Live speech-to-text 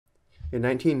In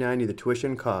 1990, the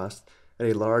tuition cost at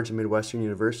a large Midwestern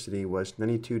university was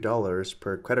 $92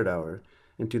 per credit hour.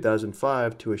 In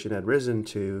 2005, tuition had risen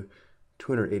to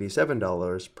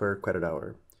 $287 per credit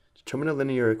hour. Determine a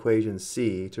linear equation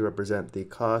C to represent the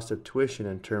cost of tuition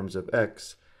in terms of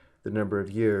x, the number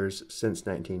of years since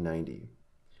 1990.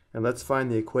 And let's find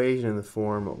the equation in the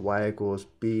form y equals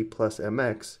b plus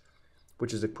mx,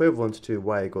 which is equivalent to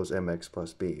y equals mx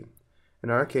plus b. In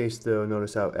our case, though,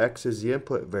 notice how x is the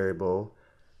input variable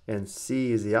and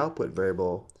c is the output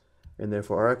variable, and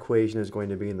therefore our equation is going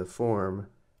to be in the form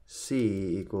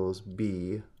c equals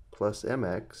b plus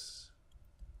mx,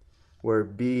 where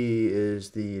b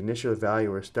is the initial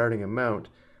value or starting amount,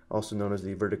 also known as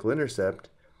the vertical intercept,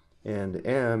 and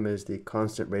m is the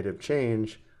constant rate of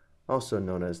change, also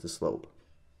known as the slope.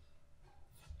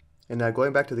 And now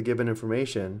going back to the given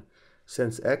information,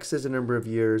 since x is the number of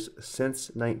years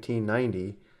since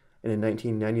 1990, and in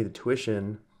 1990 the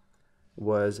tuition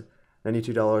was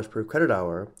 $92 per credit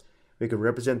hour, we can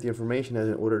represent the information as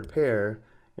an ordered pair,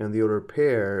 and the ordered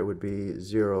pair would be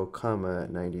 0,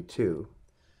 92.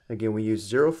 Again, we use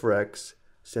 0 for x,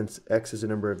 since x is the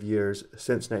number of years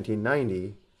since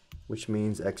 1990, which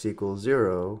means x equals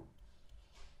 0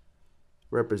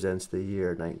 represents the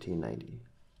year 1990.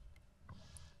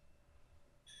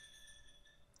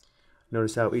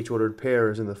 Notice how each ordered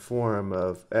pair is in the form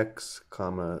of x,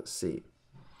 c.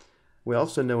 We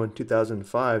also know in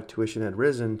 2005 tuition had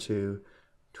risen to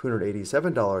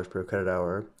 $287 per credit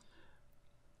hour,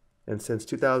 and since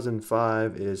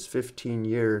 2005 is 15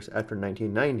 years after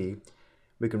 1990,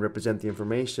 we can represent the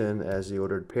information as the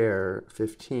ordered pair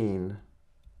 15,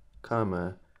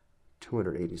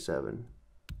 287.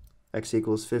 X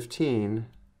equals 15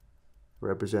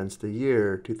 represents the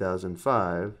year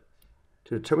 2005.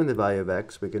 To determine the value of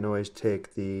x, we can always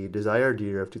take the desired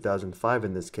year of 2005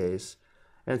 in this case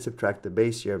and subtract the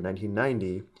base year of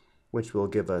 1990, which will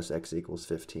give us x equals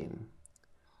 15.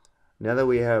 Now that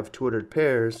we have two ordered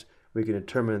pairs, we can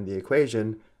determine the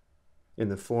equation in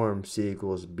the form c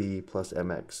equals b plus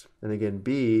mx. And again,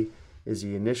 b is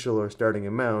the initial or starting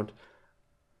amount,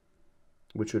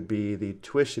 which would be the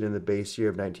tuition in the base year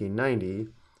of 1990,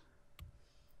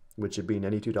 which would be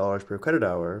 $92 per credit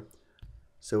hour.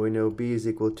 So we know b is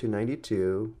equal to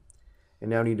 92, and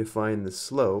now we need to find the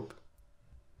slope.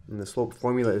 And the slope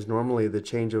formula is normally the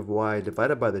change of y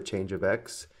divided by the change of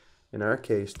x. In our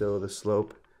case, though, the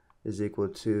slope is equal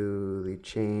to the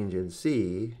change in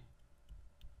c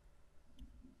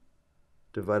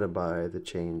divided by the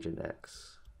change in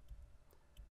x.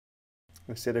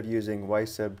 Instead of using y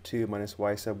sub 2 minus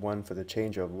y sub 1 for the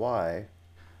change of y,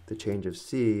 the change of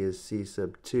c is c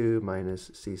sub 2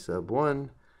 minus c sub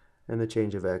 1, and the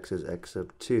change of x is x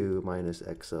sub 2 minus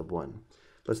x sub 1.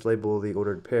 Let's label the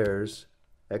ordered pairs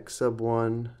x sub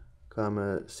 1,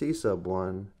 c sub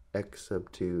 1, x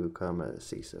sub 2,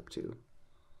 c sub 2.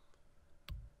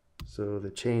 So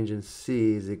the change in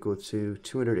c is equal to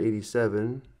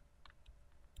 287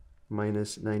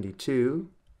 minus 92,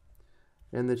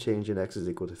 and the change in x is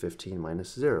equal to 15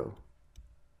 minus 0.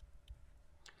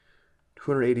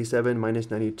 287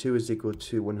 minus 92 is equal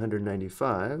to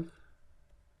 195. Of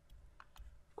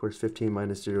course, 15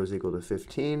 minus 0 is equal to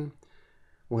 15.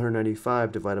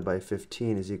 195 divided by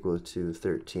 15 is equal to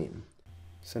 13.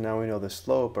 So now we know the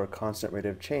slope, or constant rate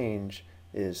of change,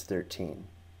 is 13.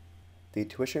 The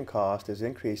tuition cost is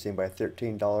increasing by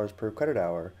 $13 per credit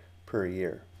hour per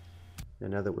year.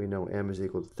 And now that we know m is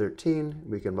equal to 13,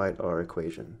 we can write our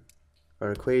equation.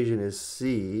 Our equation is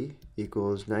c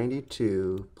equals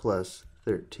 92 plus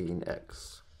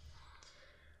 13x.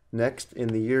 Next, in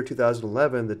the year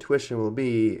 2011, the tuition will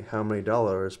be how many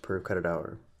dollars per credit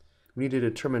hour? We need to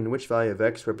determine which value of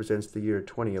x represents the year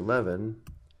 2011.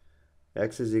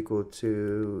 X is equal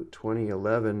to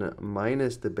 2011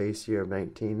 minus the base year of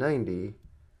 1990,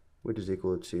 which is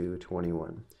equal to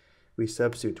 21. We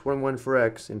substitute 21 for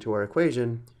x into our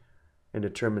equation and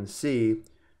determine c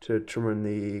to determine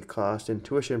the cost in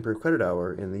tuition per credit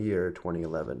hour in the year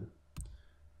 2011.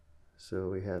 So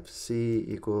we have c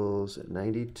equals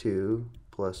 92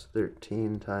 plus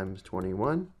 13 times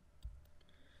 21,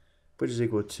 which is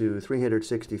equal to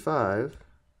 365,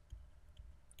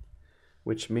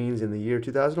 which means in the year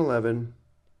 2011,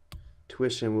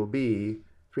 tuition will be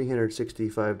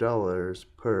 $365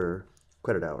 per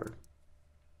credit hour.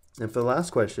 And for the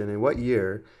last question, in what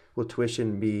year will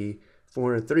tuition be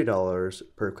 $430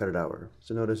 per credit hour?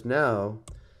 So notice now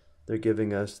they're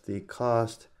giving us the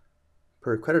cost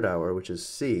per credit hour, which is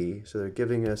c. So they're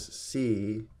giving us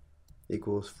c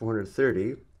equals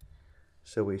 430.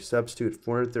 So we substitute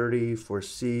 430 for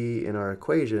c in our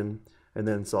equation and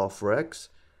then solve for x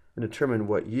and determine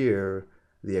what year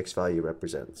the x value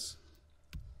represents.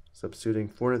 Substituting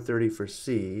 430 for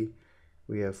C,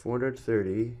 we have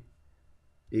 430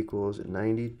 equals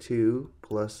 92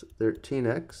 plus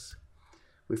 13x.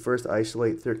 We first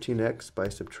isolate 13x by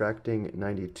subtracting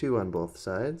 92 on both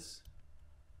sides.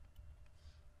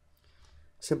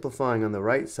 Simplifying on the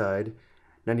right side,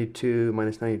 92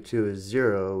 minus 92 is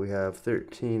 0. We have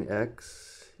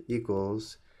 13x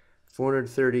equals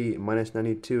 430 minus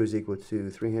 92 is equal to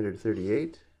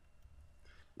 338.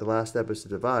 The last step is to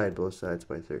divide both sides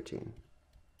by 13.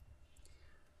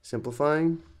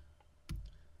 Simplifying,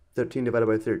 13 divided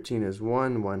by 13 is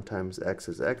 1. 1 times x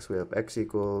is x. We have x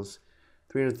equals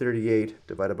 338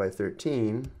 divided by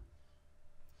 13,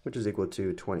 which is equal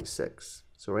to 26.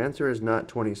 So our answer is not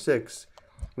 26.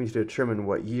 We need to determine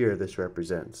what year this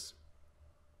represents.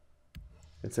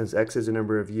 And since x is a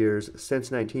number of years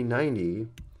since 1990,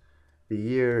 the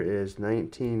year is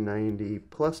 1990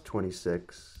 plus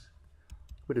 26,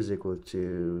 which is equal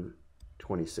to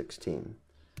 2016.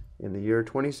 In the year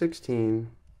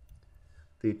 2016,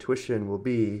 the tuition will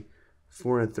be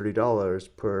 $430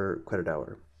 per credit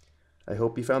hour. I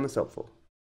hope you found this helpful.